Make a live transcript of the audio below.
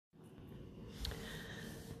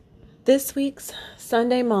This week's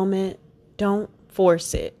Sunday moment, don't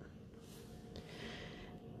force it.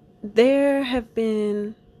 There have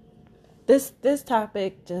been this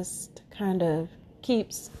topic just kind of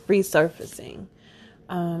keeps resurfacing.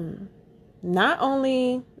 Not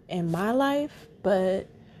only in my life, but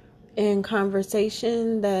in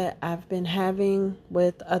conversation that I've been having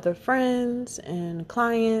with other friends and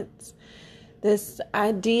clients. This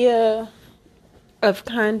idea of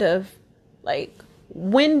kind of like,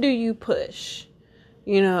 when do you push?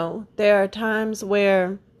 There are times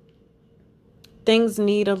where things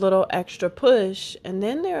need a little extra push, and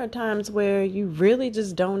then there are times where you really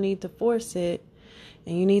just don't need to force it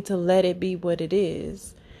and you need to let it be what it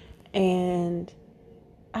is. And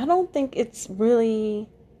I don't think it's really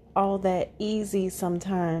all that easy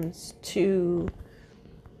sometimes to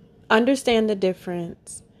understand the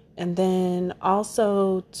difference, and then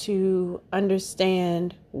also to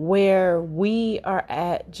understand where we are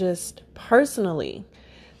at just personally.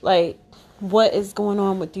 Like, what is going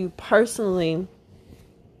on with you personally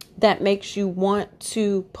that makes you want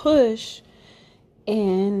to push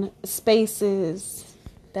in spaces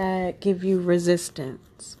that give you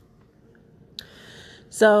resistance.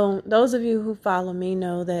 So those of you who follow me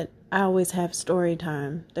know that I always have story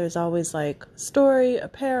time. There's always like story, a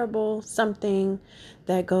parable, something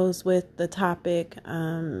that goes with the topic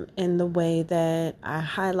in the way that I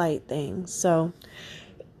highlight things. So,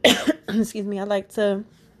 excuse me, I like to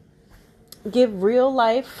give real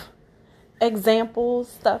life examples,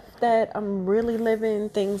 stuff that I'm really living,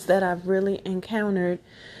 things that I've really encountered,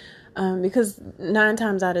 because 9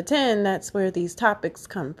 times out of 10, that's where these topics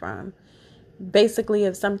come from. Basically,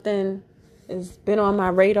 if something has been on my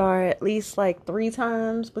radar at least like 3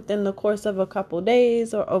 times within the course of a couple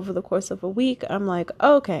days or over the course of a week, I'm like,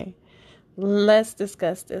 okay, let's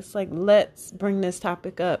discuss this. Like, let's bring this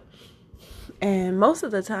topic up. And most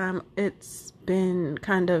of the time, it's been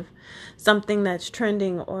kind of something that's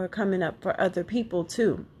trending or coming up for other people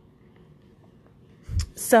too.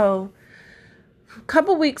 So, a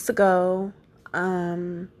couple weeks ago,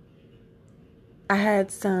 I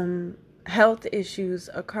had some health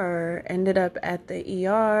issues occur, ended up at the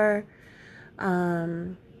ER.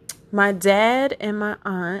 My dad and my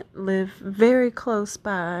aunt live very close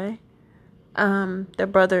by, their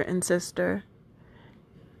brother and sister.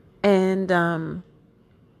 And,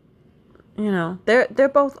 they're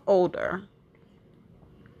both older.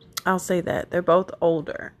 I'll say that. They're both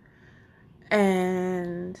older.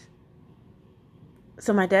 And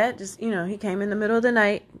so my dad just, he came in the middle of the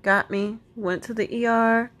night, got me, went to the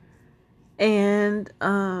ER. And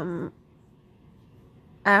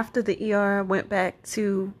after the ER, I went back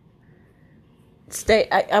to stay.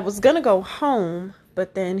 I was going to go home,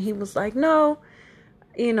 but then he was like, no,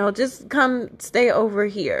 just come stay over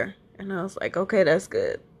here. And I was like, okay, that's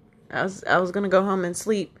good. I was going to go home and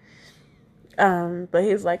sleep. But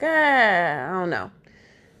he was like, I don't know.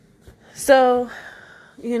 So,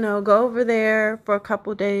 go over there for a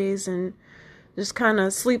couple days and just kind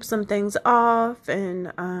of sleep some things off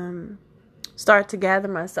and start to gather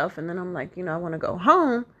myself. And then I'm like, I want to go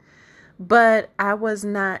home. But I was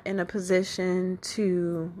not in a position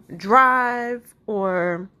to drive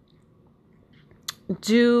or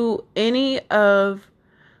do any of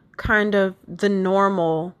kind of the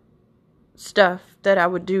normal stuff that I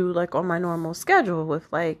would do like on my normal schedule, with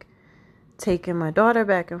like taking my daughter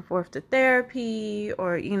back and forth to therapy,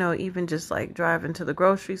 or even just like driving to the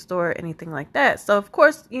grocery store, anything like that. So of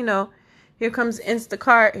course, here comes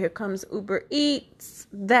Instacart, here comes Uber Eats,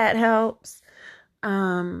 that helps.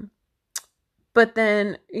 But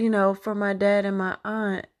then, for my dad and my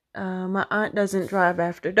aunt doesn't drive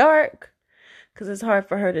after dark because it's hard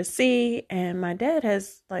for her to see, and my dad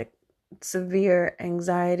has like severe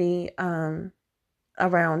anxiety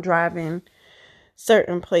around driving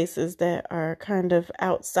certain places that are kind of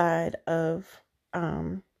outside of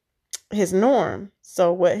his norm.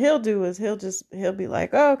 So what he'll do is he'll be like,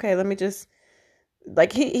 oh, okay, let me just,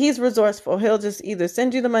 like, he's resourceful. He'll just either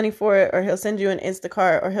send you the money for it, or he'll send you an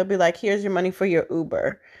Instacart, or he'll be like, here's your money for your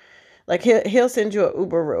Uber. Like, he'll send you an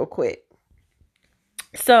Uber real quick.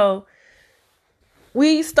 So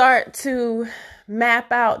we start to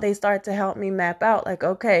map out, they start to help me map out, like,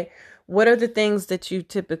 okay, what are the things that you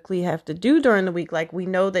typically have to do during the week? Like, we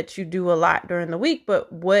know that you do a lot during the week,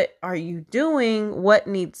 but what are you doing? What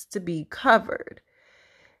needs to be covered?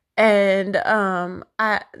 And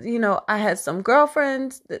I had some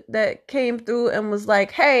girlfriends that came through and was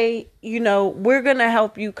like, hey, we're going to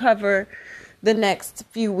help you cover the next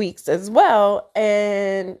few weeks as well.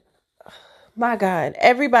 And my God,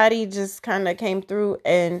 everybody just kind of came through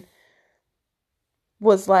and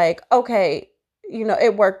was like, okay,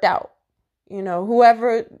 it worked out.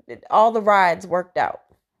 Whoever, all the rides worked out.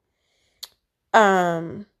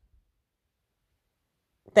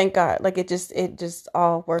 Thank God. Like it just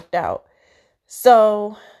all worked out.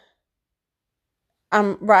 So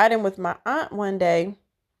I'm riding with my aunt one day,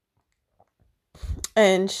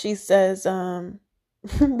 and she says,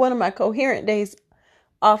 one of my coherent days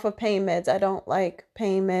off of pain meds. I don't like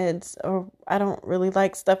pain meds, or I don't really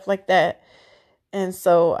like stuff like that. And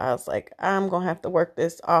so I was like, I'm going to have to work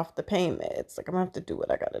this off the pain meds. Like I'm going to have to do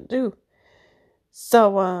what I got to do.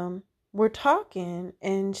 So, we're talking,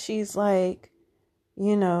 and she's like,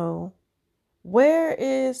 where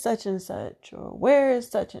is such and such, or where is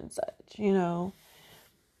such and such,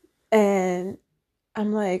 and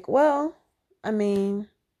I'm like, well, I mean,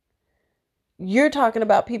 you're talking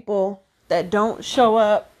about people that don't show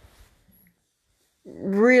up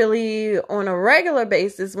really on a regular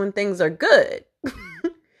basis when things are good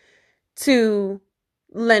to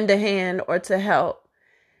lend a hand or to help.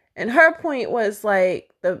 And her point was like,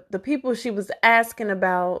 the people she was asking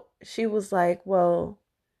about, she was like, well,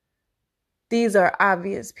 these are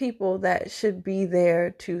obvious people that should be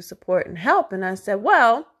there to support and help. And I said,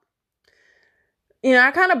 well,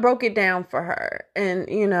 I kind of broke it down for her. And,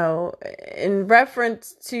 in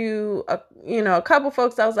reference to, a couple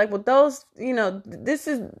folks, I was like, well, those,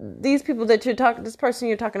 these people that this person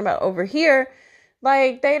you're talking about over here,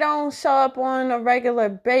 like, they don't show up on a regular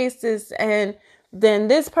basis. And then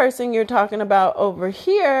this person you're talking about over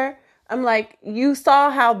here, I'm like, you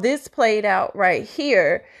saw how this played out right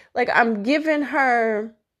here. Like, I'm giving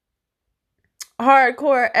her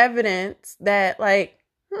hardcore evidence that, like,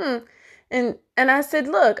 and I said,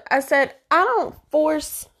 look, I don't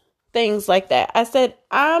force things like that. I said,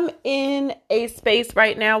 I'm in a space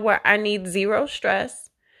right now where I need zero stress.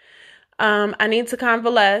 I need to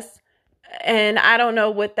convalesce, and I don't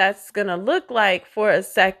know what that's going to look like for a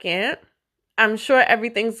second. I'm sure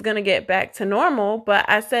everything's going to get back to normal, but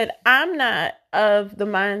I said, I'm not of the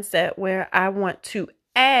mindset where I want to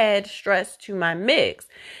add stress to my mix.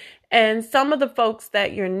 And some of the folks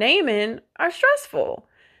that you're naming are stressful.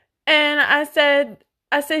 And I said,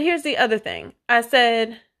 here's the other thing. I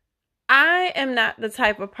said, I am not the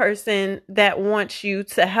type of person that wants you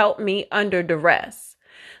to help me under duress.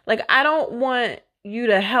 Like, I don't want you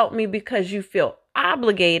to help me because you feel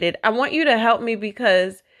obligated. I want you to help me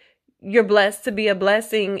because you're blessed to be a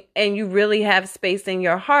blessing, and you really have space in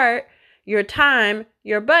your heart, your time,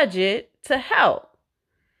 your budget to help.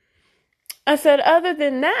 I said, other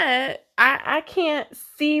than that, I can't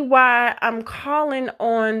see why I'm calling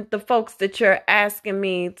on the folks that you're asking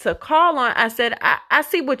me to call on. I said, I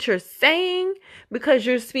see what you're saying, because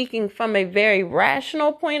you're speaking from a very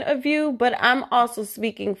rational point of view, but I'm also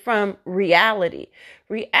speaking from reality.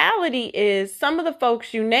 Reality is some of the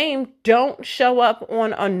folks you named don't show up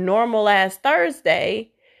on a normal ass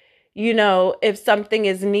Thursday, if something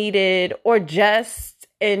is needed, or just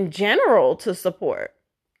in general to support.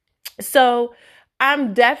 So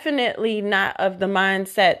I'm definitely not of the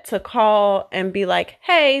mindset to call and be like,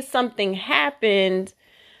 hey, something happened,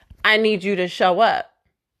 I need you to show up.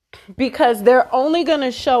 Because they're only going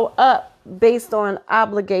to show up based on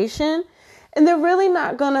obligation, and they're really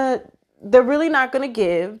not going to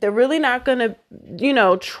give. They're really not going to,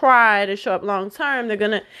 try to show up long term. They're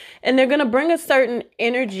going to bring a certain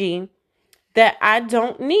energy that I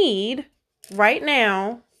don't need right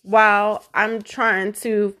now, while I'm trying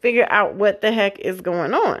to figure out what the heck is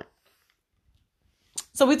going on.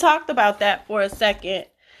 So we talked about that for a second.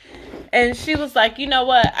 And she was like, you know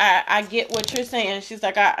what? I get what you're saying. She's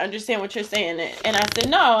like, I understand what you're saying. And I said,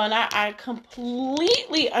 no, and I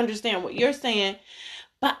completely understand what you're saying.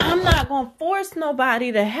 But I'm not going to force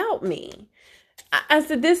nobody to help me. I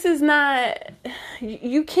said, this is not,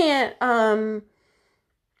 you can't, I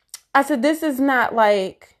said, this is not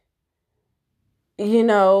like,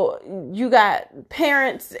 you got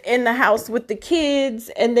parents in the house with the kids,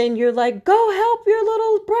 and then you're like, go help your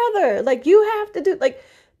little brother. Like, you have to do, like,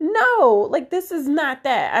 no, like, this is not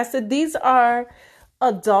that. I said, these are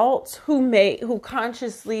adults who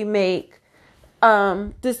consciously make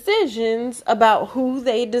decisions about who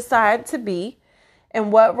they decide to be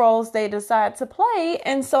and what roles they decide to play.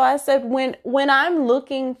 And so I said, when I'm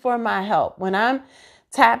looking for my help, when I'm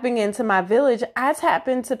tapping into my village, I tap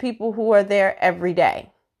into people who are there every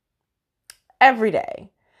day. Every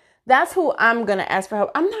day. That's who I'm going to ask for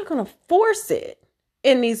help. I'm not going to force it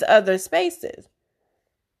in these other spaces.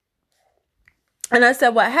 And I said,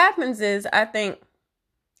 what happens is, I think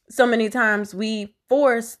so many times we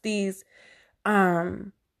force these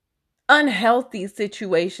unhealthy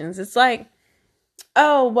situations. It's like,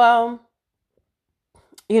 oh, well,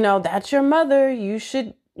 That's your mother. You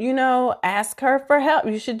should, ask her for help.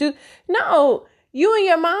 You should do. No, you and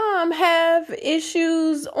your mom have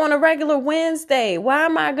issues on a regular Wednesday. Why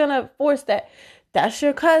am I going to force that? That's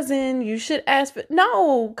your cousin. You should ask for.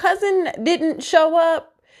 No, cousin didn't show up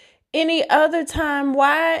any other time.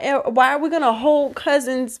 Why are we going to hold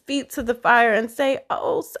cousin's feet to the fire and say,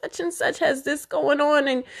 oh, such and such has this going on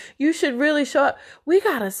and you should really show up? We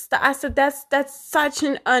got to stop. I said, that's such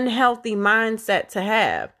an unhealthy mindset to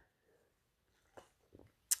have.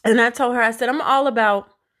 And I told her, I said, I'm all about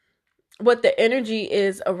what the energy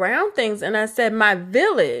is around things. And I said, my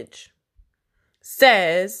village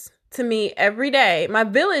says to me every day, my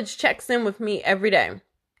village checks in with me every day.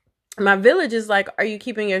 My village is like, are you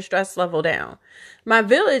keeping your stress level down? My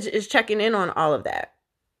village is checking in on all of that.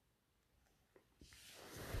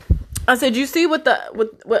 I said, you see what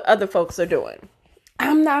other folks are doing.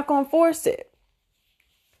 I'm not going to force it.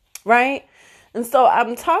 Right? And so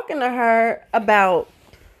I'm talking to her about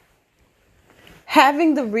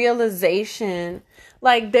having the realization,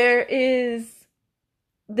 like there is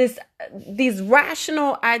these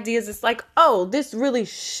rational ideas. It's like, oh, this really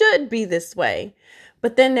should be this way.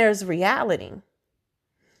 But then there's reality.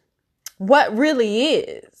 What really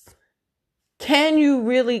is? Can you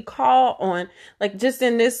really call on, like just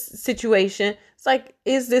in this situation, it's like,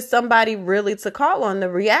 is this somebody really to call on? The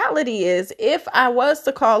reality is, if I was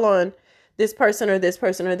to call on this person or this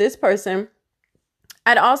person or this person,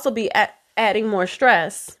 I'd also be adding more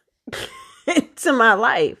stress to my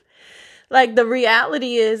life. Like the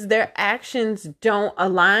reality is their actions don't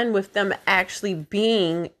align with them actually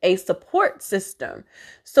being a support system.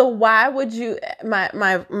 So why would you, my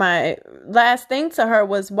last thing to her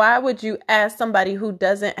was, why would you ask somebody who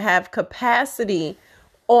doesn't have capacity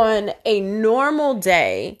on a normal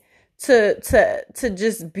day to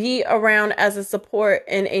just be around as a support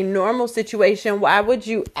in a normal situation? Why would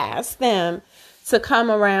you ask them to come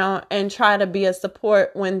around and try to be a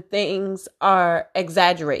support when things are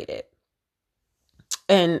exaggerated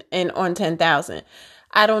and on 10,000?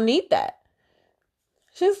 I don't need that.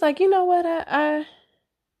 She's like, you know what? I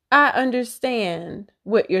understand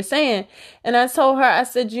what you're saying. And I told her, I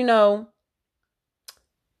said,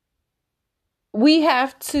 we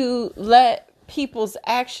have to let people's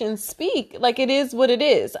actions speak. Like it is what it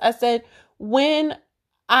is. I said, when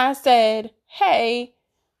I said, hey,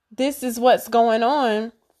 this is what's going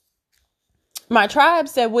on, my tribe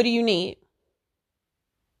said, what do you need?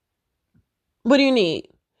 What do you need?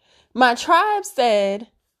 My tribe said,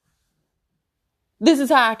 this is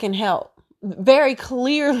how I can help. Very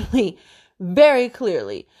clearly, very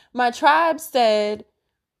clearly. My tribe said,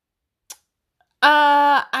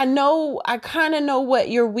 I kind of know what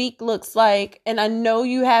your week looks like. And I know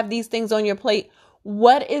you have these things on your plate.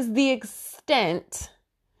 What is the extent?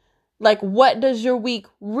 Like, what does your week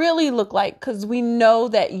really look like? Because we know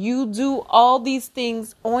that you do all these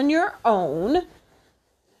things on your own.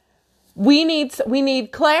 We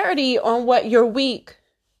need clarity on what your week,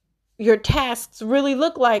 your tasks really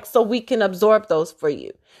look like so we can absorb those for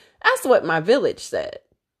you. That's what my village said.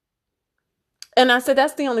 And I said,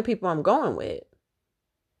 that's the only people I'm going with.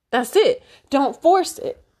 That's it. Don't force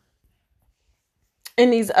it in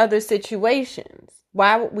these other situations.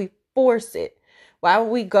 Why would we force it? Why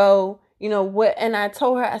would we go, what? And I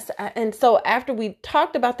told her, and so after we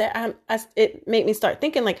talked about that, it made me start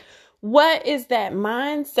thinking, like, what is that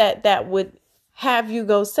mindset that would have you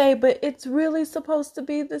go say, but it's really supposed to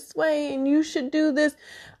be this way and you should do this?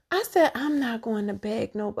 I said, I'm not going to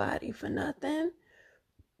beg nobody for nothing.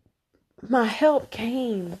 My help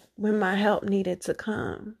came when my help needed to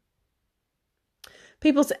come.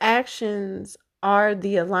 People's actions are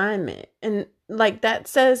the alignment. And like that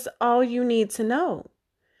says all you need to know.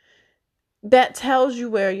 That tells you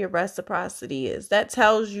where your reciprocity is. That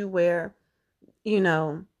tells you where,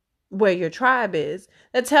 where your tribe is.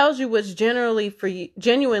 That tells you what's genuinely for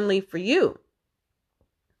you.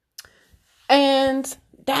 And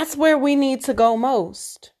that's where we need to go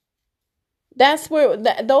most. That's where,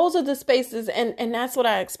 those are the spaces. And that's what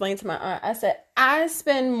I explained to my aunt. I said, I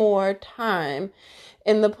spend more time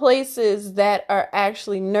in the places that are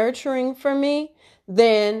actually nurturing for me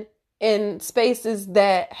than in spaces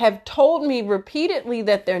that have told me repeatedly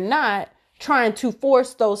that they're not, trying to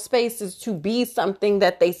force those spaces to be something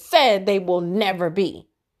that they said they will never be.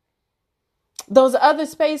 Those other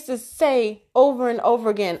spaces say over and over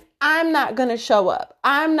again, I'm not going to show up.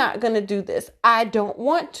 I'm not going to do this. I don't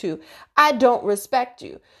want to. I don't respect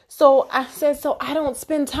you. So I said, so I don't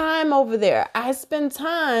spend time over there. I spend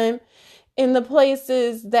time in the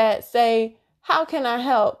places that say, how can I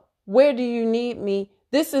help? Where do you need me?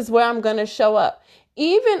 This is where I'm going to show up.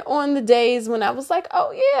 Even on the days when I was like,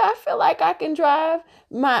 oh yeah, I feel like I can drive,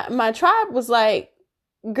 my tribe was like,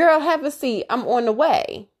 girl, have a seat, I'm on the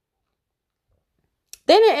way.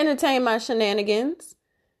 They didn't entertain my shenanigans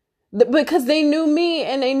because they knew me,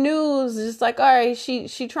 and they knew it was just like, all right,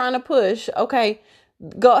 she trying to push. Okay,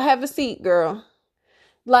 go have a seat, girl.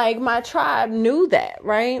 Like, my tribe knew that,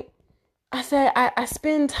 right? I said, I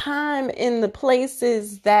spend time in the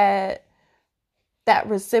places that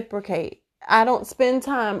reciprocate. I don't spend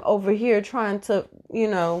time over here trying to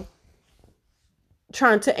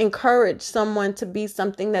encourage someone to be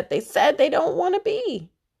something that they said they don't want to be.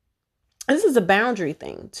 This is a boundary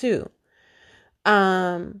thing too.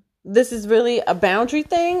 This is really a boundary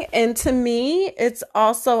thing. And to me, it's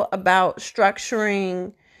also about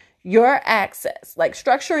structuring your access, like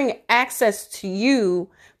structuring access to you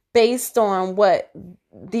based on what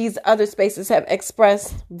these other spaces have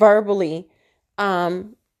expressed verbally,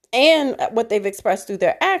 and what they've expressed through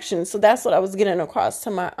their actions. So that's what I was getting across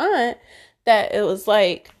to my aunt, that it was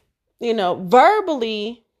like,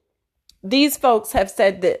 verbally, these folks have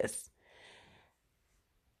said this.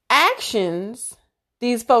 Actions,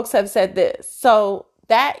 these folks have said this. So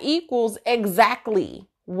that equals exactly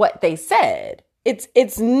what they said.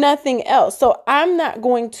 It's nothing else. So I'm not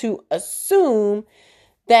going to assume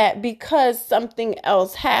that because something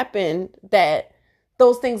else happened that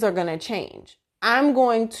those things are going to change. I'm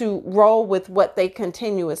going to roll with what they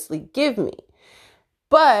continuously give me.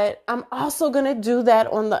 But I'm also going to do that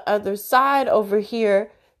on the other side over here.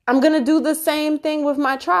 I'm going to do the same thing with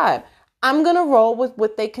my tribe. I'm going to roll with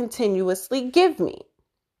what they continuously give me.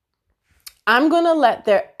 I'm going to let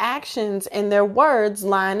their actions and their words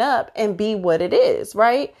line up and be what it is,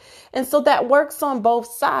 right? And so that works on both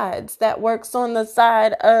sides. That works on the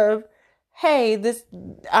side of, hey,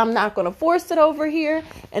 I'm not going to force it over here.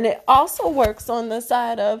 And it also works on the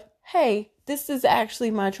side of, hey, this is actually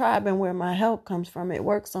my tribe and where my help comes from. It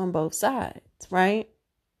works on both sides, right?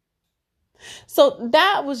 So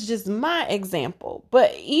that was just my example.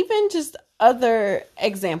 But even just other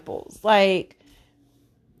examples, like,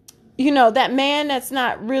 that man that's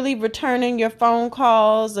not really returning your phone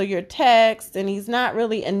calls or your texts, and he's not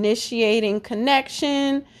really initiating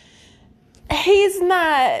connection. He's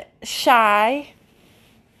not shy.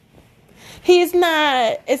 It's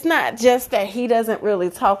not just that he doesn't really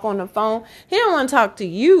talk on the phone. He don't want to talk to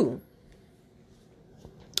you.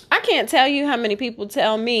 I can't tell you how many people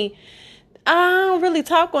tell me, I don't really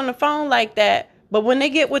talk on the phone like that. But when they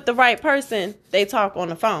get with the right person, they talk on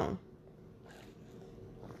the phone.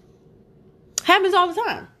 Happens all the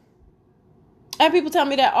time. I have people tell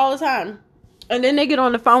me that all the time. And then they get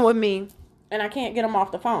on the phone with me and I can't get them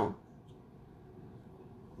off the phone.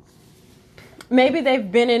 Maybe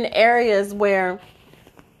they've been in areas where,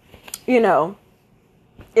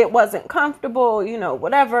 it wasn't comfortable,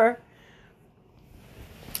 whatever.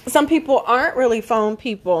 Some people aren't really phone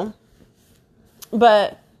people.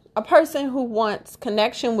 But a person who wants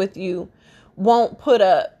connection with you won't put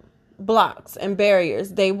up blocks and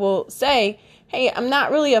barriers. They will say, hey, I'm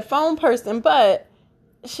not really a phone person, but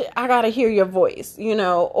I got to hear your voice,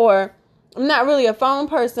 or I'm not really a phone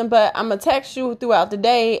person, but I'm going to text you throughout the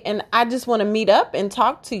day and I just want to meet up and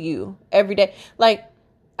talk to you every day. Like,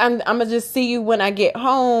 I'm going to just see you when I get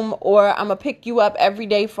home, or I'm going to pick you up every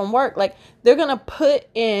day from work. Like, they're going to put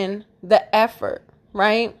in the effort,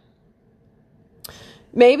 right?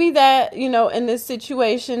 Maybe that, in this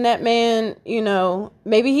situation, that man,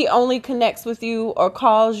 maybe he only connects with you or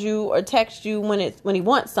calls you or texts you when he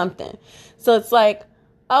wants something. So it's like,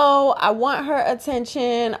 oh, I want her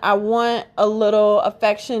attention. I want a little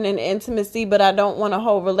affection and intimacy, but I don't want a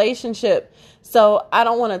whole relationship. So I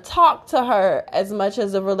don't want to talk to her as much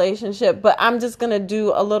as a relationship, but I'm just going to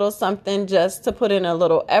do a little something just to put in a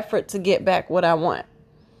little effort to get back what I want.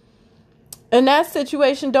 In that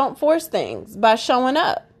situation, don't force things by showing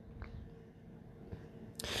up.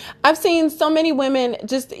 I've seen so many women,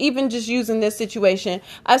 just using this situation,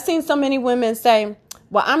 I've seen so many women say,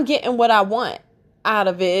 well, I'm getting what I want out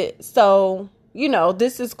of it. So,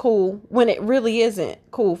 this is cool, when it really isn't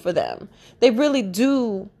cool for them. They really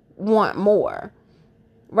do want more,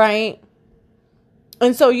 right?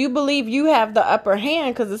 And so you believe you have the upper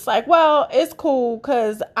hand because it's like, well, it's cool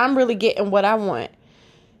because I'm really getting what I want.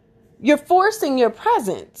 You're forcing your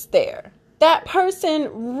presence there. That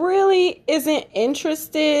person really isn't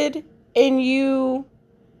interested in you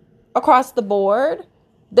across the board.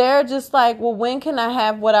 They're just like, well, when can I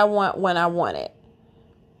have what I want when I want it?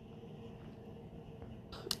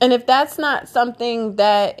 And if that's not something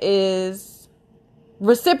that is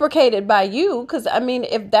reciprocated by you, because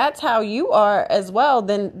if that's how you are as well,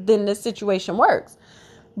 then this situation works.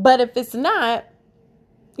 But if it's not,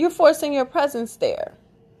 You're forcing your presence there.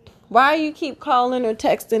 Why you keep calling or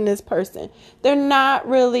texting this person? They're not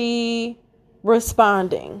really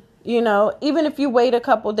responding. Even if you wait a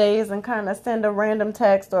couple days and kind of send a random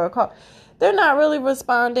text or a call, they're not really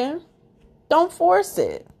responding. Don't force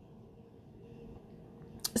it.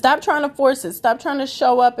 Stop trying to force it. Stop trying to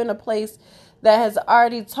show up in a place that has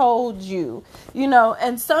already told you,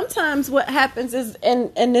 and sometimes what happens is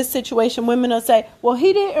in this situation, women will say, well,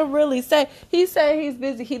 he didn't really say, he said he's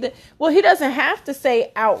busy. He doesn't have to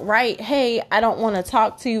say outright, hey, I don't want to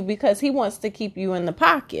talk to you, because he wants to keep you in the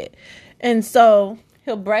pocket. And so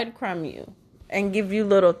he'll breadcrumb you and give you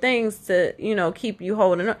little things to, keep you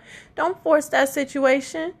holding on. Don't force that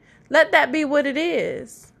situation. Let that be what it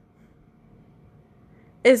is.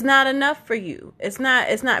 It's not enough for you. It's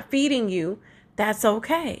not feeding you. That's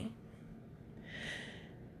okay.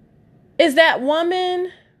 Is that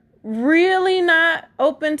woman really not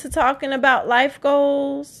open to talking about life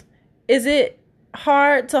goals? Is it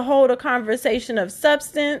hard to hold a conversation of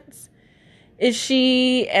substance? Is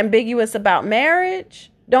she ambiguous about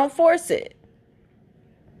marriage? Don't force it.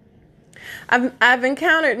 I've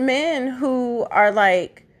encountered men who are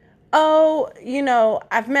like, oh,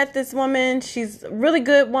 I've met this woman. She's a really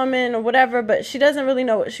good woman or whatever, but she doesn't really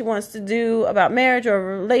know what she wants to do about marriage or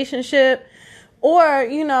a relationship. Or,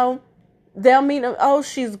 they'll meet them. Oh,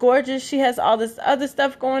 she's gorgeous. She has all this other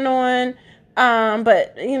stuff going on.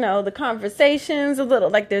 But, the conversation's a little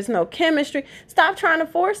like there's no chemistry. Stop trying to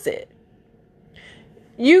force it.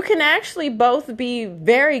 You can actually both be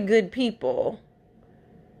very good people,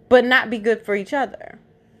 but not be good for each other.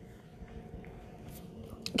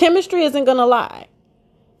 Chemistry isn't going to lie.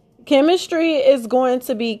 Chemistry is going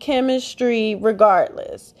to be chemistry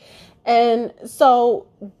regardless. And so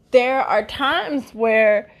there are times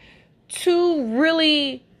where two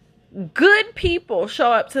really good people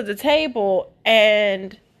show up to the table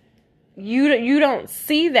and you don't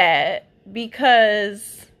see that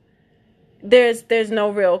because there's no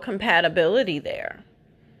real compatibility there.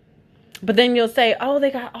 But then you'll say, oh,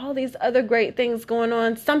 they got all these other great things going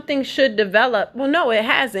on. Something should develop. Well, no, it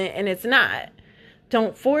hasn't, and it's not.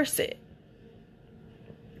 Don't force it.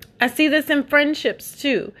 I see this in friendships,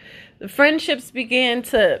 too. The friendships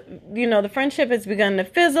the friendship has begun to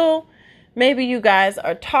fizzle. Maybe you guys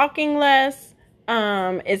are talking less.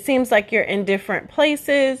 It seems like you're in different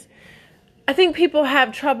places. I think people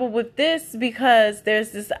have trouble with this because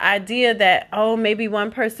there's this idea that, oh, maybe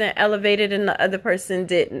one person elevated and the other person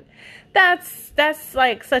didn't. That's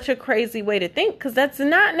like such a crazy way to think, because that's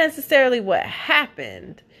not necessarily what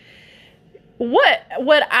happened.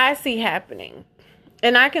 What I see happening,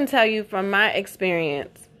 and I can tell you from my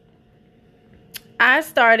experience, I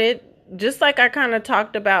started, just like I kind of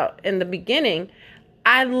talked about in the beginning,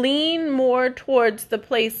 I lean more towards the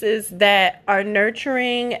places that are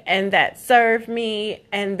nurturing and that serve me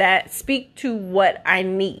and that speak to what I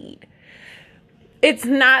need. It's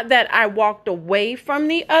not that I walked away from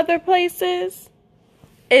the other places.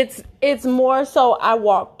 It's more so I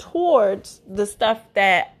walk towards the stuff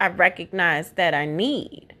that I recognize that I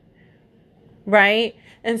need. Right?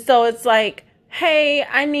 And so it's like, hey,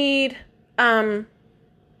 I need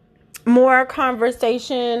more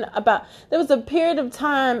conversation about, there was a period of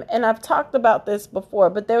time, and I've talked about this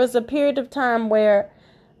before, but there was a period of time where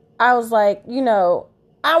I was like,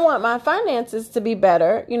 I want my finances to be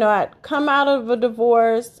better. I'd come out of a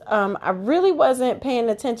divorce. I really wasn't paying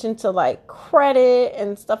attention to like credit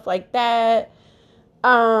and stuff like that.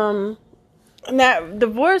 And that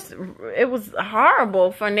divorce, it was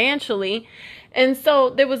horrible financially. And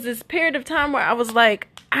so there was this period of time where I was like,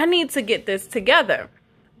 I need to get this together.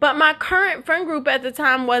 But my current friend group at the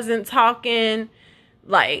time wasn't talking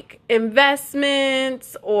like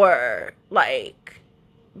investments or like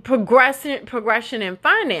progression in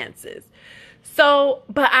finances. So,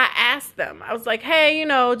 but I asked them, I was like, hey,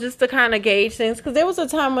 just to kind of gauge things. Because there was a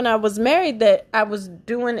time when I was married that I was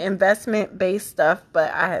doing investment-based stuff,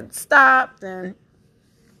 but I had stopped and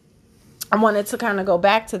I wanted to kind of go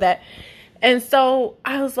back to that. And so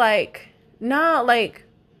I was like, no, like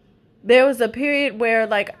there was a period where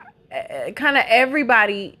like kind of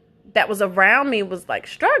everybody that was around me was like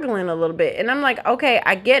struggling a little bit. And I'm like, okay,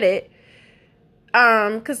 I get it.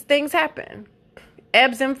 Because things happen,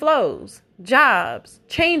 ebbs and flows, jobs,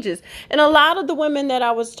 changes. And a lot of the women that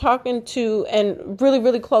I was talking to and really,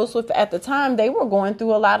 really close with at the time, they were going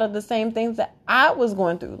through a lot of the same things that I was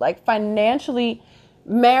going through. Like financially,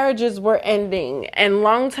 marriages were ending and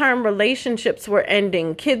long-term relationships were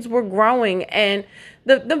ending. Kids were growing and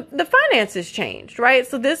the finances changed, right?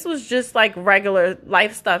 So this was just like regular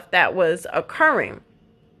life stuff that was occurring.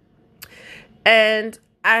 And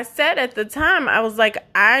I said at the time, I was like,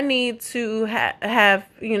 I need to have,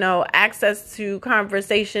 access to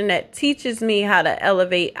conversation that teaches me how to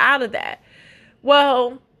elevate out of that.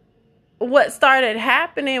 Well, what started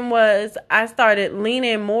happening was I started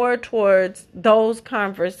leaning more towards those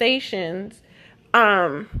conversations.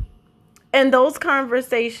 And those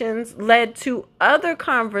conversations led to other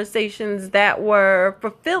conversations that were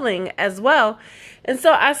fulfilling as well. And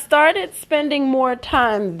so I started spending more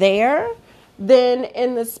time there than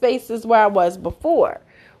in the spaces where I was before.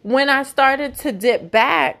 When I started to dip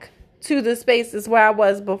back to the spaces where I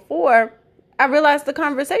was before, I realized the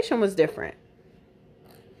conversation was different.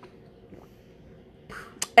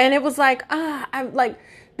 And it was like, I'm like,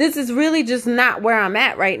 this is really just not where I'm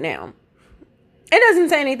at right now. It doesn't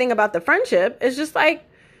say anything about the friendship. It's just like,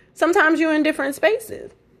 sometimes you're in different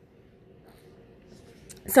spaces.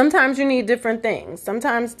 Sometimes you need different things.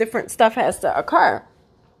 Sometimes different stuff has to occur.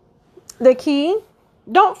 The key,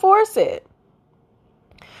 don't force it.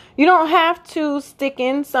 You don't have to stick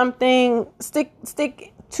in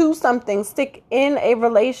a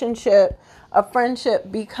relationship, a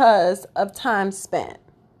friendship, because of time spent.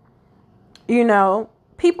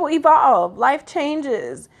 People evolve. Life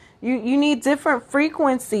changes. You need different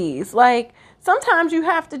frequencies. Like, sometimes you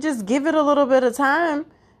have to just give it a little bit of time,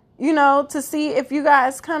 to see if you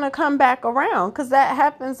guys kind of come back around, because that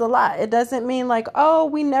happens a lot. It doesn't mean like, oh,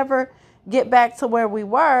 we never get back to where we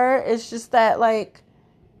were. It's just that, like,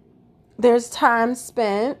 there's time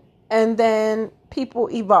spent and then people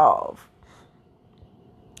evolve.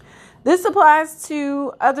 This applies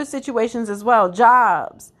to other situations as well.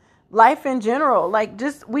 Jobs, life in general. Like,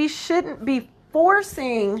 just, we shouldn't be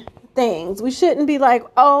forcing things. We shouldn't be like,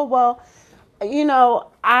 oh, well,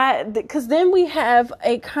 because then we have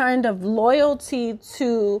a kind of loyalty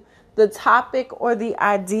to the topic or the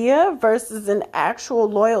idea versus an actual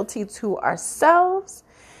loyalty to ourselves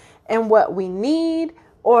and what we need,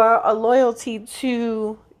 or a loyalty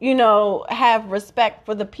to, have respect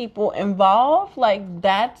for the people involved. Like,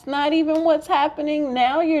 that's not even what's happening.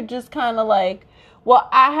 Now you're just kind of like, well,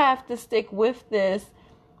 I have to stick with this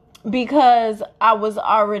because I was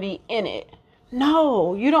already in it.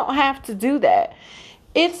 No, you don't have to do that.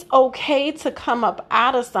 It's okay to come up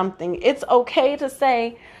out of something. It's okay to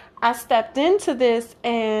say, I stepped into this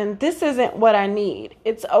and this isn't what I need.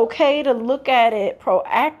 It's okay to look at it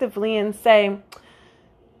proactively and say,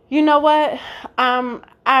 you know what?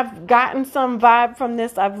 I've gotten some vibe from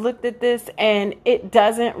this. I've looked at this and it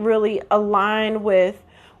doesn't really align with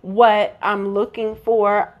what I'm looking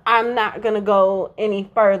for. I'm not going to go any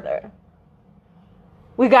further.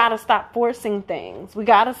 We got to stop forcing things. We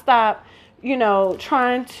got to stop,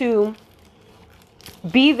 trying to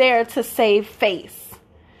be there to save face.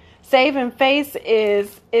 Saving face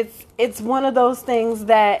it's one of those things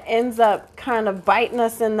that ends up kind of biting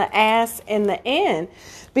us in the ass in the end,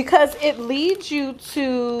 because it leads you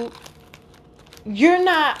to, you're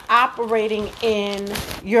not operating in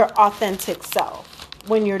your authentic self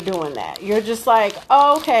when you're doing that. You're just like,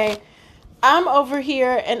 oh, okay, I'm over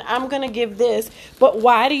here and I'm going to give this, but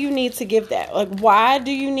why do you need to give that? Like, why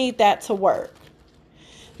do you need that to work?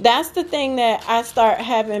 That's the thing that I start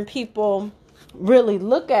having people really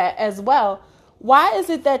look at as well. Why is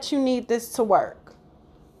it that you need this to work?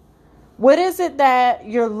 What is it that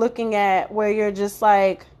you're looking at where you're just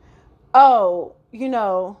like, oh,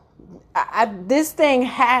 this thing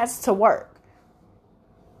has to work?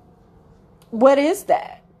 What is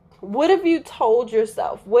that? What have you told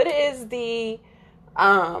yourself? What is the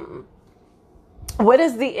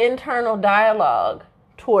internal dialogue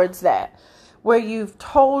towards that, where you've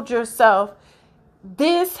told yourself,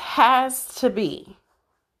 this has to be?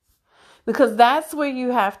 Because that's where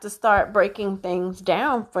you have to start breaking things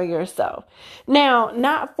down for yourself. Now,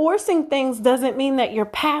 not forcing things doesn't mean that you're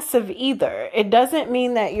passive either. It doesn't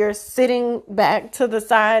mean that you're sitting back to the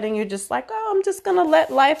side and you're just like, oh, I'm just going to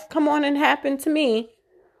let life come on and happen to me.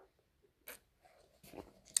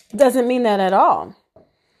 Doesn't mean that at all.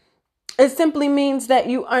 It simply means that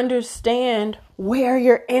you understand where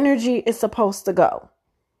your energy is supposed to go.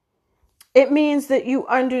 It means that you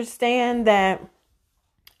understand that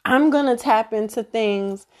I'm going to tap into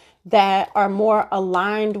things that are more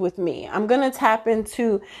aligned with me. I'm going to tap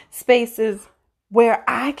into spaces where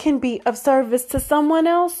I can be of service to someone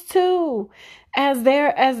else too, as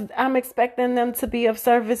I'm expecting them to be of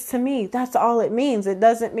service to me. That's all it means. It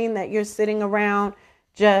doesn't mean that you're sitting around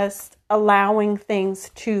just allowing things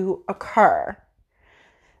to occur.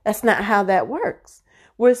 That's not how that works.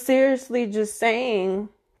 We're seriously just saying,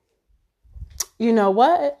 you know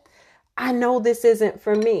what? I know this isn't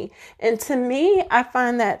for me. And to me, I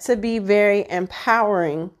find that to be very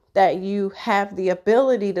empowering that you have the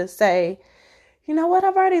ability to say, you know what,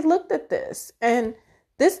 I've already looked at this and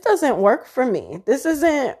this doesn't work for me. This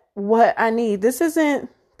isn't what I need. This isn't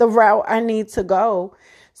the route I need to go.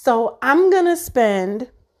 So I'm going to spend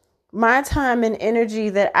my time and energy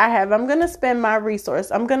that I have. I'm going to spend my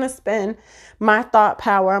resource. I'm going to spend my thought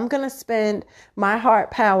power. I'm going to spend my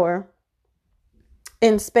heart power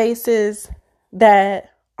in spaces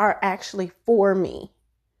that are actually for me.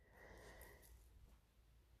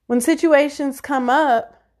 When situations come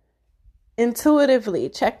up, intuitively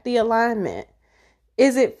check the alignment.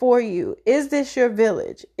 Is it for you? Is this your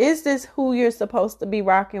village? Is this who you're supposed to be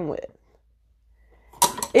rocking with?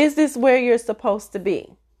 Is this where you're supposed to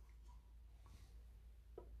be?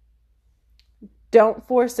 Don't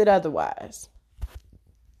force it otherwise.